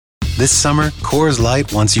This summer, Coors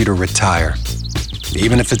Light wants you to retire,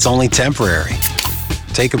 even if it's only temporary.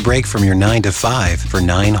 Take a break from your 9 to 5 for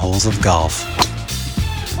 9 holes of golf.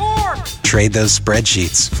 Trade those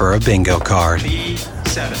spreadsheets for a bingo card.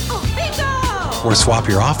 B7. Oh, bingo! Or swap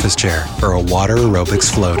your office chair for a water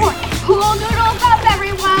aerobics floaty. Cool noodles up,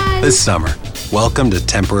 everyone! This summer, welcome to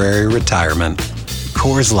temporary retirement.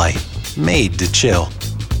 Coors Light, made to chill.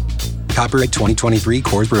 Copyright 2023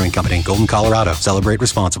 Coors Brewing Company, Golden, Colorado. Celebrate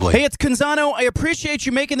responsibly. Hey, it's Canzano. I appreciate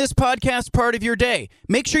you making this podcast part of your day.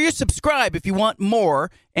 Make sure you subscribe if you want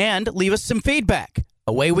more and leave us some feedback.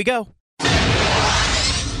 Away we go.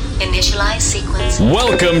 Initialize sequence.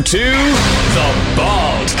 Welcome to The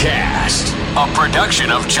Baldcast, a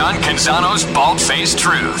production of John Canzano's Bald-Faced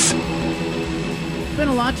Truth. Been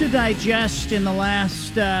a lot to digest in the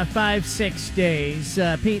last 5-6 days.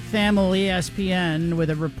 Pete Thamel, ESPN, with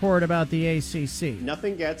a report about the ACC.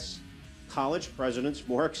 Nothing gets college presidents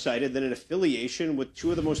more excited than an affiliation with two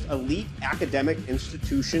of the most elite academic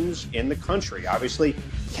institutions in the country. Obviously,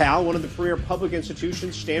 Cal, one of the premier public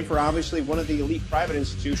institutions. Stanford, obviously, one of the elite private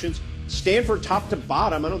institutions. Stanford, top to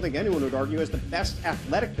bottom, I don't think anyone would argue, has the best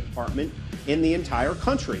athletic department in the entire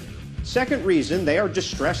country. Second reason, they are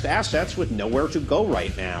distressed assets with nowhere to go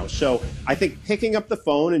right now. So I think picking up the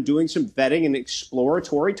phone and doing some vetting and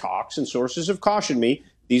exploratory talks, and sources have cautioned me,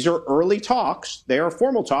 these are early talks. They are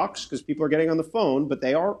formal talks because people are getting on the phone, but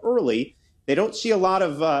they are early. They don't see a lot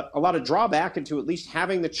of drawback into at least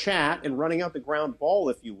having the chat and running out the ground ball,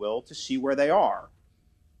 if you will, to see where they are.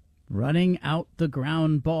 Running out the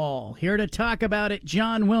ground ball. Here to talk about it,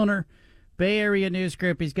 Jon Wilner, Bay Area News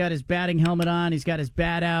Group. He's got his batting helmet on. He's got his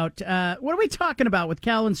bat out. What are we talking about with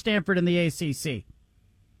Cal and Stanford in the ACC?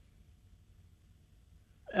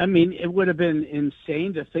 I mean, it would have been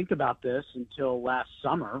insane to think about this until last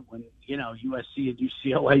summer when, USC and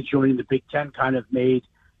UCLA joining the Big Ten kind of blew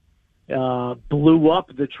up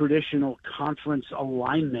the traditional conference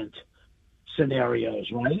alignment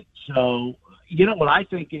scenarios, right? So, what I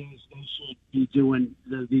think is they should be doing,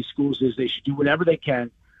 these schools is they should do whatever they can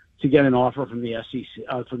to get an offer from the SEC,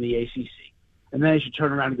 from the ACC. And then they should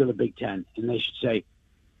turn around and go to the Big Ten. And they should say,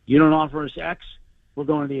 you don't offer us X, we're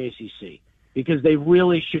going to the ACC. Because they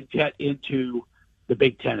really should get into the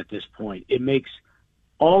Big Ten at this point. It makes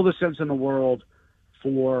all the sense in the world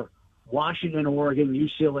for Washington, Oregon,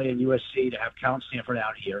 UCLA, and USC to have Cal and Stanford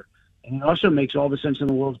out here. And it also makes all the sense in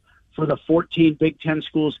the world for the 14 Big Ten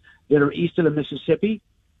schools that are east of the Mississippi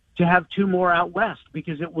to have 2 more out west,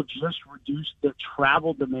 because it will just reduce the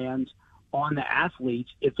travel demands on the athletes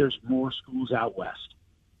if there's more schools out west.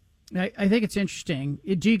 I think it's interesting.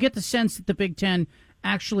 Do you get the sense that the Big Ten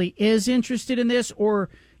actually is interested in this, or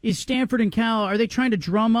is Stanford and Cal, are they trying to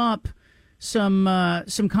drum up some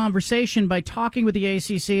conversation by talking with the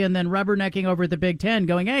ACC and then rubbernecking over at the Big Ten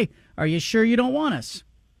going, hey, are you sure you don't want us?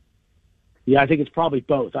 Yeah, I think it's probably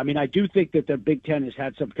both. I mean, I do think that the Big Ten has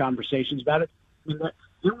had some conversations about it. I mean,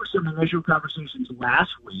 there were some initial conversations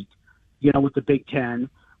last week, with the Big Ten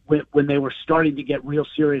when they were starting to get real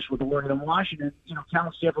serious with Oregon and Washington. Cal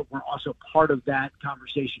and Stanford were also part of that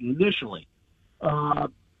conversation initially.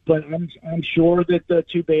 But I'm sure that the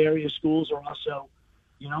 2 Bay Area schools are also,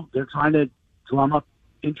 they're trying to drum up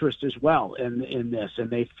interest as well in this, and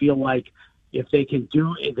they feel like if they can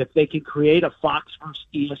create a Fox versus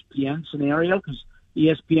ESPN scenario, because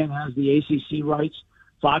ESPN has the ACC rights,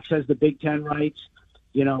 Fox has the Big Ten rights.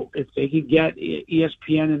 If they can get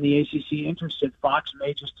ESPN and the ACC interested, Fox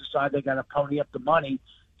may just decide they got to pony up the money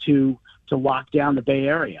to lock down the Bay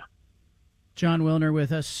Area. Jon Wilner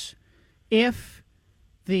with us. If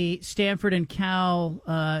the Stanford and Cal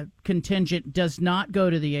contingent does not go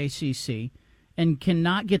to the ACC and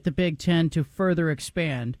cannot get the Big Ten to further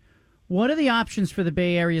expand, what are the options for the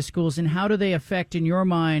Bay Area schools, and how do they affect, in your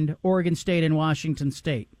mind, Oregon State and Washington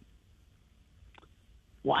State?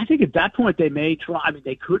 Well, I think at that point they may try. I mean,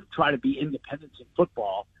 they could try to be independents in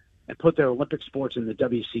football and put their Olympic sports in the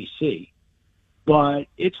WCC. But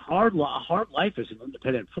it's a hard life as an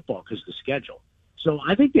independent football because of the schedule. So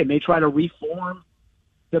I think they may try to reform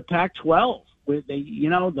the Pac-12 with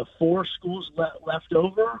the 4 schools left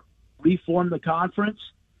over, reform the conference,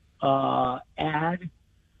 add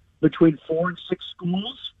between 4 and 6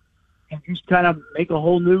 schools, and just kind of make a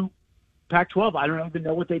whole new Pac-12. I don't even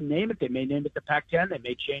know what they name it. They may name it the Pac-10. They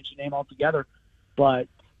may change the name altogether, but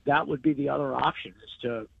that would be the other option, is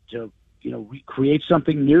to recreate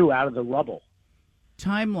something new out of the rubble.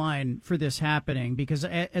 Timeline for this happening, because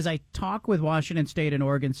as I talk with Washington State and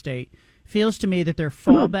Oregon State, feels to me that their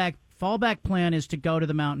fallback plan is to go to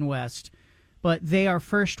the Mountain West, but they are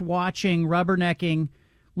first watching rubbernecking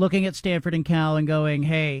looking at Stanford and Cal and going,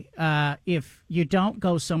 hey, if you don't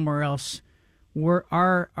go somewhere else, we're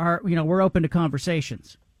open to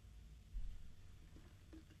conversations.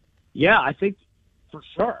 Yeah, I think for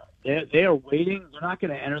sure. They are waiting. They're not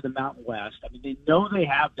going to enter the Mountain West. I mean, they know they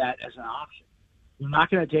have that as an option. They're not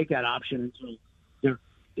going to take that option until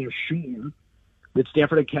they're sure that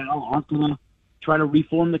Stanford and Cal aren't going to try to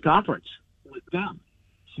reform the conference with them.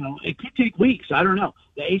 So it could take weeks. I don't know.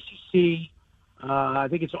 The ACC, I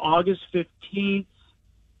think it's August 15th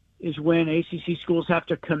is when ACC schools have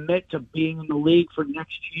to commit to being in the league for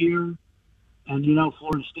next year. And,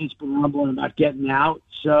 Florida State's been rumbling about getting out.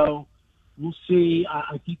 So we'll see.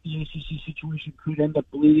 I think the ACC situation could end up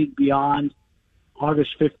bleeding beyond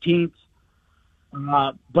August 15th.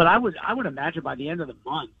 But I would imagine by the end of the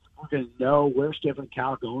month, we're going to know where Stanford and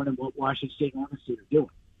Cal are going and what Washington State and Oregon State are doing.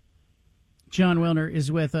 Jon Wilner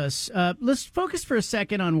is with us. Let's focus for a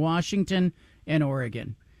second on Washington and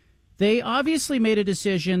Oregon. They obviously made a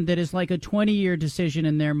decision that is like a 20-year decision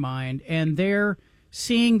in their mind, and they're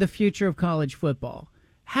seeing the future of college football.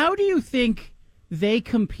 How do you think they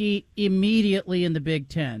compete immediately in the Big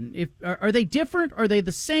Ten? Are they different? Are they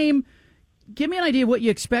the same? Give me an idea of what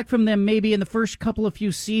you expect from them maybe in the first couple of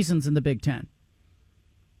few seasons in the Big Ten.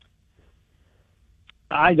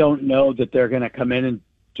 I don't know that they're going to come in and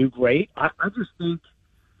do great. I just think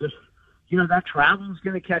that travel is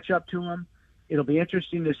going to catch up to them. It'll be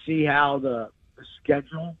interesting to see how the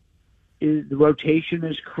schedule is, the rotation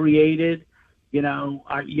is created. You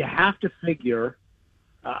have to figure,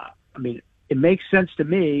 it makes sense to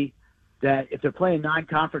me that if they're playing 9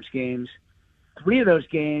 conference games, 3 of those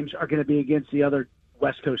games are going to be against the other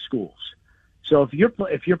West Coast schools. So if you're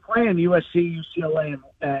playing USC, UCLA,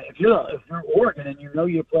 and if you're Oregon and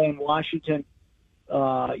you're playing Washington,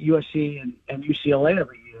 USC, and UCLA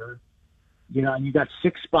every year, and you got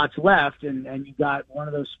 6 spots left, and you got one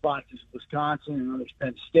of those spots is Wisconsin, and another's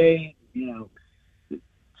Penn State. The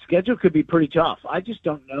schedule could be pretty tough. I just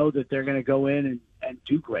don't know that they're going to go in and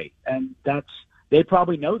do great, and they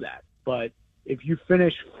probably know that. But if you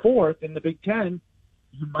finish 4th in the Big Ten,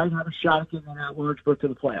 you might have a shot at getting an at-large berth to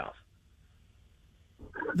the playoff.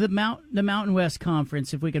 The Mountain West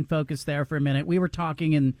Conference, if we can focus there for a minute. We were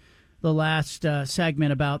talking in the last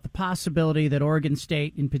segment about the possibility that Oregon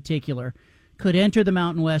State in particular could enter the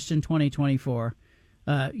Mountain West in 2024,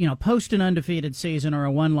 post an undefeated season or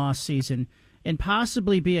a one-loss season, and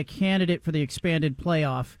possibly be a candidate for the expanded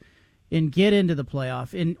playoff and get into the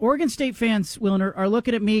playoff. And Oregon State fans, Wilner, are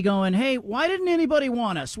looking at me going, hey, why didn't anybody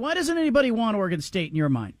want us? Why doesn't anybody want Oregon State in your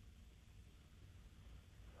mind?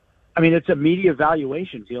 It's a media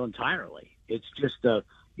valuation deal entirely. It's just they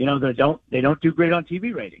don't do great on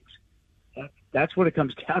TV ratings. That's what it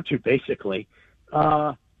comes down to, basically.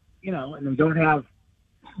 And they don't have,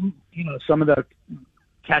 some of the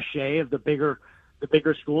cachet of the bigger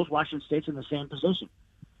schools. Washington State's in the same position.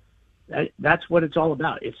 That's what it's all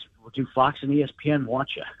about. Do Fox and ESPN want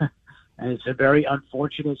you? And it's a very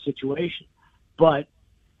unfortunate situation. But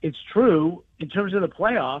it's true in terms of the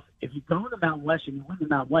playoff. If you go to the Mountain West and you win the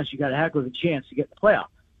Mountain West, you got a heck of a chance to get the playoff,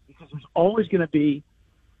 because there's always going to be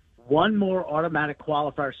one more automatic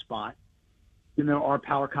qualifier spot than there are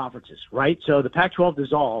power conferences, right? So the Pac-12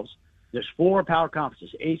 dissolves. There's 4 power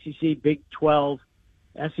conferences: ACC, Big 12,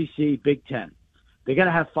 SEC, Big 10. They got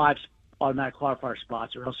to have 5 automatic qualifier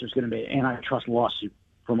spots, or else there's going to be an antitrust lawsuit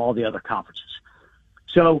from all the other conferences.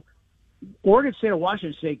 So Oregon State or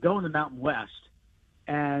Washington State go in the Mountain West,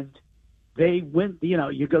 and they win.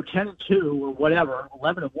 You go 10-2 or whatever,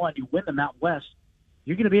 11-1. You win the Mountain West,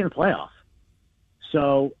 you're going to be in the playoff.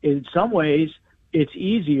 So in some ways, it's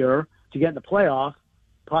easier to get in the playoff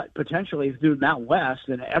potentially through the Mountain West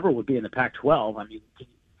than it ever would be in the Pac-12.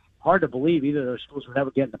 Hard to believe either of those schools would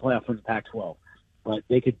ever get in the playoff from the Pac-12, but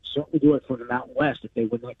they could certainly do it for the Mountain West if they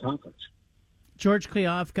win that conference. George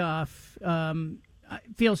Kliavkoff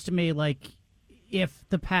feels to me like if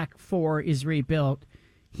the Pac-4 is rebuilt,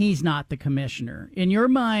 he's not the commissioner. In your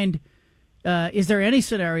mind, is there any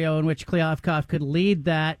scenario in which Kliavkoff could lead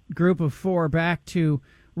that group of 4 back to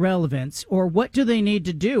relevance, or what do they need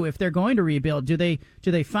to do if they're going to rebuild? Do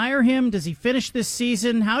they fire him? Does he finish this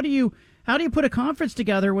season? How do you put a conference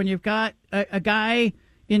together when you've got a guy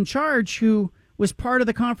in charge who was part of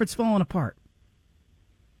the conference falling apart?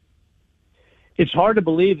 It's hard to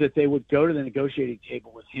believe that they would go to the negotiating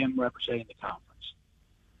table with him representing the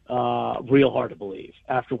conference. Real hard to believe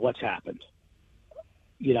after what's happened.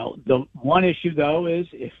 The one issue though is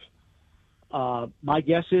if my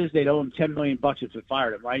guess is they'd owe him $10 million if they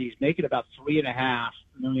fired him. Right? He's making about $3.5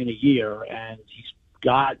 million a year, and he's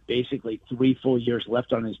got basically 3 full years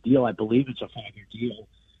left on his deal. I believe it's a 5-year deal.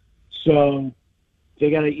 So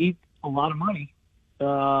they got to eat a lot of money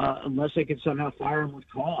unless they can somehow fire him with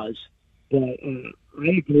cause. But I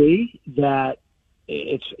agree that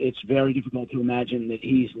it's very difficult to imagine that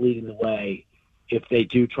he's leading the way if they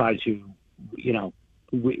do try to,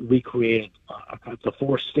 recreate the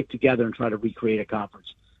four stick together and try to recreate a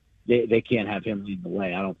conference. They can't have him leading the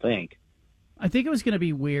way, I don't think. I think it was going to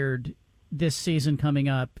be weird this season coming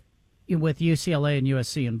up with UCLA and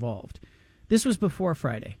USC involved. This was before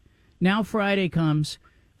Friday. Now Friday comes,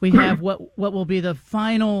 we have what will be the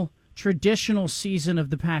final traditional season of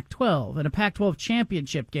the Pac-12 and a Pac-12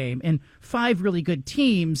 championship game and 5 really good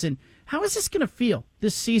teams. And how is this going to feel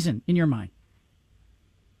this season in your mind?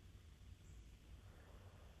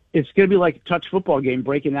 It's going to be like a touch football game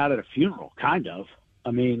breaking out at a funeral, kind of.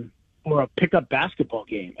 I mean, or a pickup basketball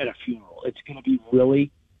game at a funeral. It's going to be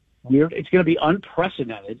really weird. It's going to be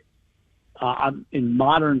unprecedented in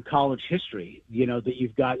modern college history, that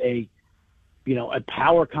you've got a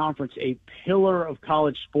power conference, a pillar of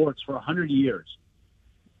college sports for 100 years.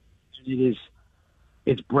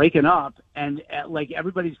 It's breaking up, and like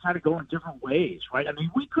everybody's kind of going different ways, right? I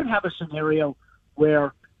mean, we could have a scenario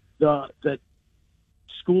where the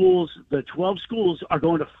schools, the 12 schools, are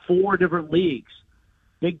going to 4 different leagues: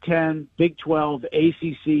 Big 10, Big 12,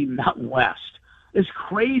 ACC, Mountain West. It's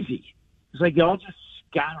crazy. It's like they're all just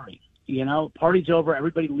scattering. Party's over.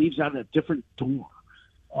 Everybody leaves out a different door.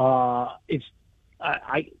 It's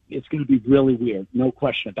going to be really weird, no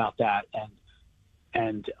question about that.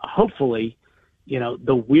 And hopefully,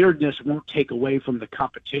 the weirdness won't take away from the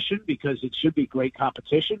competition, because it should be great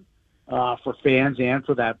competition for fans and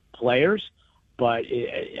for that players. But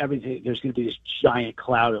everything, there's going to be this giant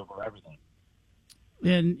cloud over everything.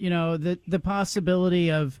 And the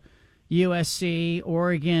possibility of USC,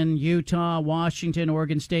 Oregon, Utah, Washington,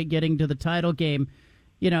 Oregon State getting to the title game.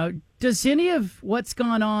 Does any of what's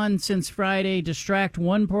gone on since Friday distract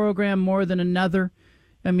one program more than another?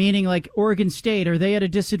 Meaning, like Oregon State, are they at a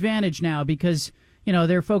disadvantage now because,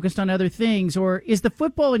 they're focused on other things? Or is the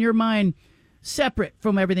football in your mind separate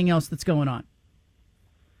from everything else that's going on?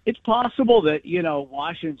 It's possible that,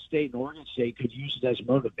 Washington State and Oregon State could use it as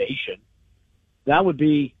motivation. That's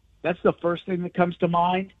the first thing that comes to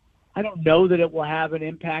mind. I don't know that it will have an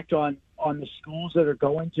impact on the schools that are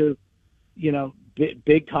going to,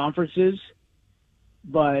 big conferences,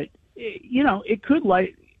 but it could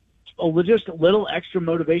just a little extra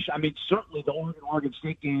motivation. I mean, certainly the Oregon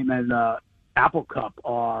State game and Apple Cup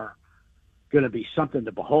are going to be something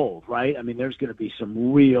to behold, right? I mean, there's going to be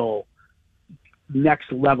some real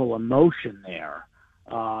next level emotion there,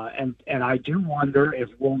 and I do wonder if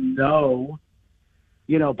we'll know,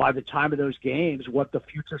 by the time of those games, what the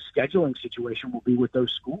future scheduling situation will be with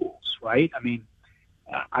those schools, right? I mean,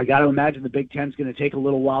 I got to imagine the Big Ten is going to take a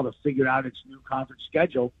little while to figure out its new conference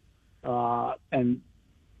schedule, and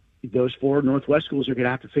those 4 Northwest schools are going to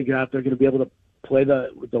have to figure out if they're going to be able to play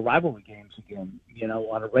the rivalry games again,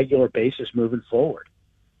 on a regular basis moving forward.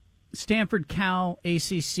 Stanford, Cal,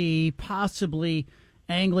 ACC, possibly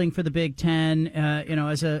angling for the Big Ten,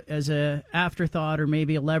 as a afterthought or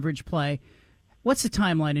maybe a leverage play. What's the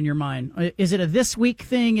timeline in your mind? Is it a this week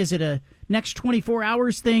thing? Is it a next 24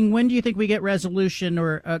 hours thing? When do you think we get resolution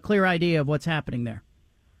or a clear idea of what's happening there?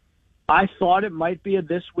 I thought it might be a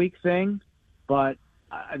this week thing, but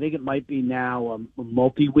I think it might be now a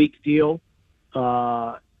multi-week deal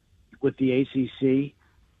with the ACC,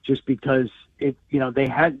 just because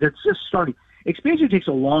they're just starting. Expansion takes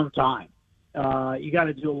a long time. You got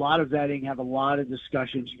to do a lot of vetting, have a lot of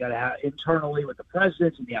discussions. You got to have internally with the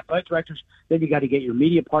presidents and the athletic directors. Then you got to get your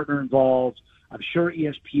media partner involved. I'm sure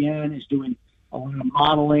ESPN is doing a lot of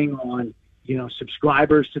modeling on,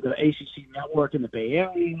 subscribers to the ACC network in the Bay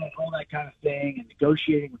Area and all that kind of thing, and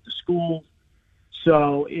negotiating with the schools.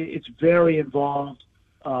 So it's very involved.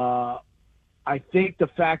 I think the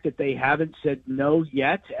fact that they haven't said no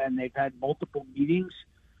yet, and they've had multiple meetings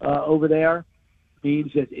over there,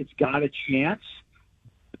 means that it's got a chance.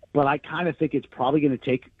 But I kind of think it's probably going to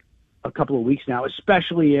take a couple of weeks now,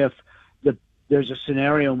 especially if there's a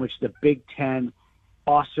scenario in which the Big Ten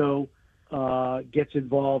also gets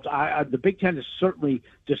involved. The Big Ten is certainly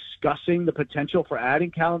discussing the potential for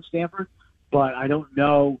adding Cal and Stanford, but I don't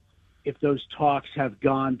know if those talks have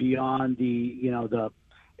gone beyond the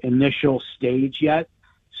initial stage yet.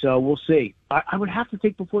 So we'll see. I would have to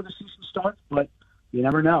think before the season starts, but you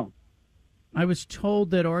never know. I was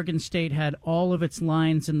told that Oregon State had all of its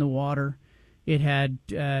lines in the water. It had,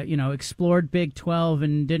 explored Big 12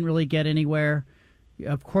 and didn't really get anywhere.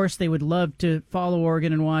 Of course, they would love to follow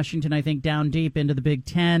Oregon and Washington, I think, down deep into the Big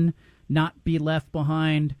 10, not be left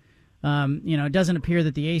behind. It doesn't appear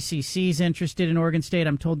that the ACC is interested in Oregon State.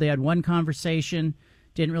 I'm told they had one conversation.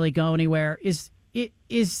 didn't really go anywhere. Is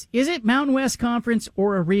it Mountain West Conference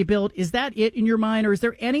or a rebuild? Is that it in your mind, or is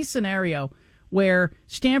there any scenario where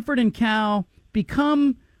Stanford and Cal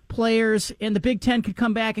become players and the Big Ten could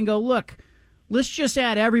come back and go, look, let's just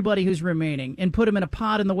add everybody who's remaining and put them in a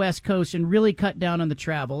pod in the West Coast and really cut down on the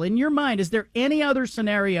travel? In your mind, is there any other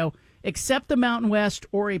scenario except the Mountain West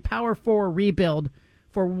or a Power 4 rebuild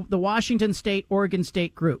for the Washington State, Oregon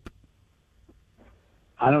State group?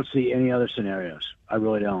 I don't see any other scenarios. I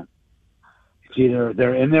really don't. It's either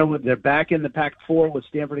they're in there they're back in the Pac-4 with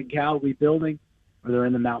Stanford and Cal rebuilding, or they're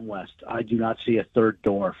in the Mountain West. I do not see a third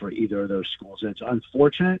door for either of those schools. And it's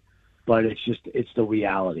unfortunate, but it's the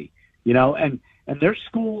reality, and their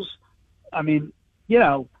schools, I mean,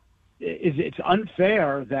 it's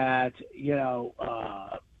unfair that,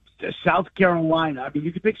 South Carolina, I mean,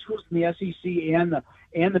 you could pick schools in the SEC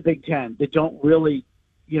and the Big Ten that don't really,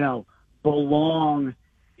 belong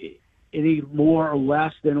any more or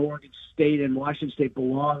less than Oregon State and Washington State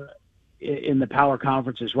belong in the power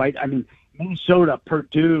conferences, right? I mean, Minnesota,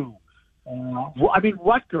 Purdue,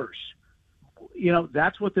 Rutgers.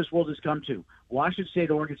 That's what this world has come to. Washington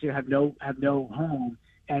State, Oregon State have no home,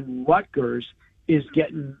 and Rutgers is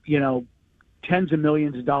getting tens of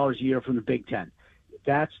millions of dollars a year from the Big Ten.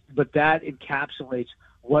 But that encapsulates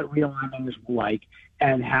what realignment is like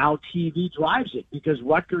and how TV drives it, because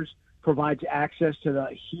Rutgers provides access to the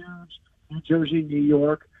huge New Jersey, New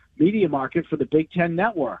York media market for the Big Ten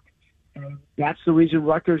network. And that's the reason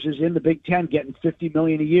Rutgers is in the Big Ten, getting $50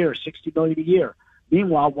 million a year, $60 million a year.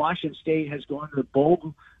 Meanwhile, Washington State has gone to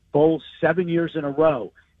the bowl 7 years in a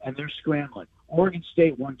row, and they're scrambling. Oregon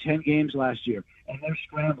State won 10 games last year, and they're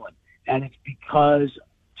scrambling. And it's because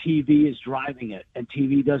TV is driving it, and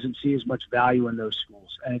TV doesn't see as much value in those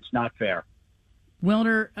schools, and it's not fair.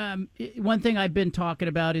 Wilner, one thing I've been talking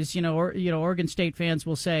about is, Oregon State fans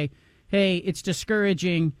will say, hey, it's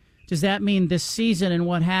discouraging. Does that mean this season and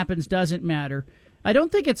what happens doesn't matter? I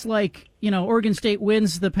don't think it's like, Oregon State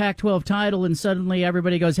wins the Pac-12 title and suddenly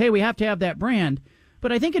everybody goes, hey, we have to have that brand.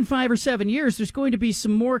 But I think in 5 or 7 years, there's going to be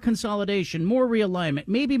some more consolidation, more realignment,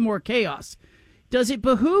 maybe more chaos. Does it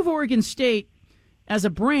behoove Oregon State as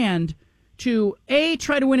a brand to, A,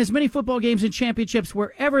 try to win as many football games and championships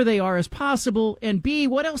wherever they are as possible, and B,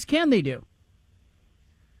 what else can they do?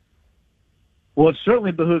 Well, it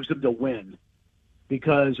certainly behooves them to win,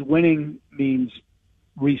 because winning means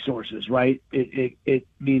resources, right? It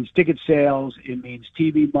means ticket sales, it means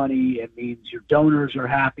TV money, it means your donors are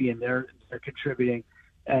happy and they're contributing.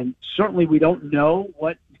 And certainly we don't know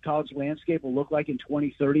what the college landscape will look like in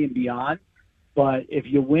 2030 and beyond. But if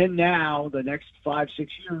you win now, the next 5-6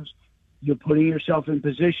 years, you're putting yourself in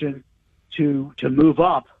position to move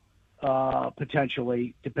up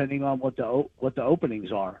potentially, depending on what the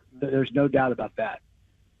openings are. There's no doubt about that.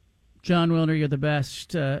 Jon Wilner, you're the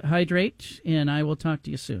best. Hydrate, and I will talk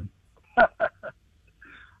to you soon.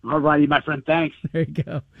 All righty, my friend. Thanks. There you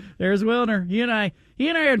go. There's Wilner. He and I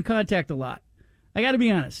are in contact a lot. I got to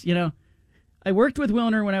be honest. I worked with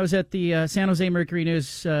Wilner when I was at the San Jose Mercury News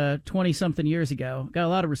 20-something years ago. Got a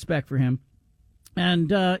lot of respect for him.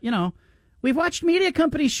 And, we've watched media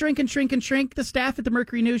companies shrink and shrink and shrink. The staff at the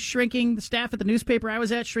Mercury News shrinking. The staff at the newspaper I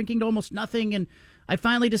was at shrinking to almost nothing. And I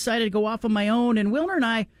finally decided to go off on my own. And Wilner and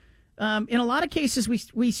I, in a lot of cases,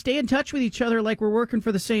 we stay in touch with each other like we're working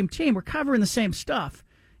for the same team. We're covering the same stuff.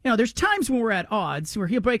 There's times when we're at odds where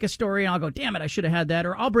he'll break a story and I'll go, damn it, I should have had that.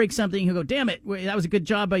 Or I'll break something and he'll go, damn it, that was a good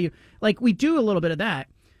job by you. Like, we do a little bit of that.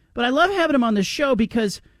 But I love having him on the show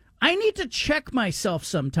because I need to check myself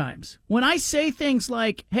sometimes. When I say things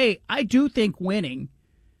like, hey, I do think winning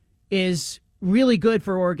is really good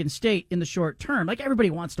for Oregon State in the short term. Like, everybody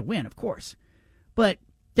wants to win, of course. But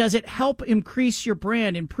does it help increase your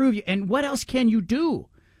brand, improve you? And what else can you do?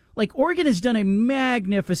 Like, Oregon has done a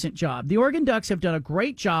magnificent job. The Oregon Ducks have done a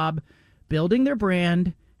great job building their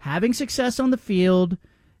brand, having success on the field,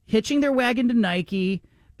 hitching their wagon to Nike,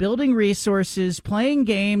 building resources, playing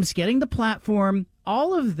games, getting the platform.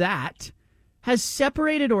 All of that has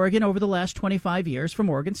separated Oregon over the last 25 years from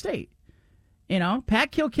Oregon State.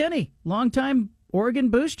 Pat Kilkenny, longtime Oregon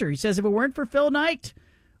booster. He says if it weren't for Phil Knight,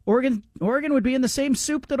 Oregon would be in the same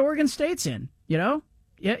soup that Oregon State's in. Yeah,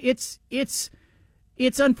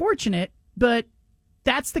 it's unfortunate, but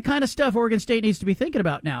that's the kind of stuff Oregon State needs to be thinking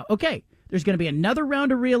about now. Okay, there's going to be another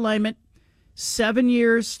round of realignment, 7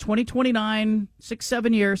 years, 2029,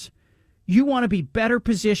 6-7 years. You want to be better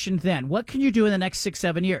positioned then. What can you do in the next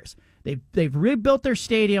 6-7 years? They've rebuilt their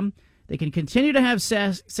stadium. They can continue to have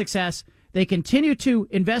success. They continue to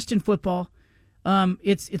invest in football.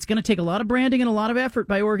 It's going to take a lot of branding and a lot of effort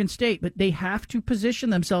by Oregon State, but they have to position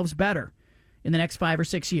themselves better in the next 5 or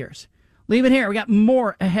 6 years. leave it here. We got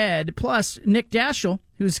more ahead. Plus, Nick Daschel,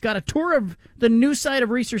 who's got a tour of the new side of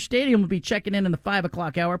Reser Stadium, will be checking in the 5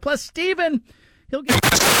 o'clock hour. Plus, Steven, he'll get...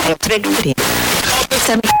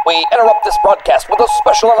 We interrupt this broadcast with a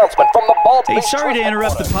special announcement from the Bald Hey, Face sorry to Truth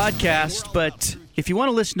interrupt the podcast, but if you want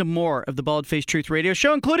to listen to more of the Bald Face Truth Radio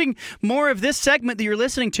Show, including more of this segment that you're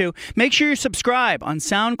listening to, make sure you subscribe on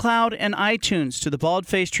SoundCloud and iTunes to the Bald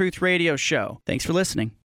Face Truth Radio Show. Thanks for listening.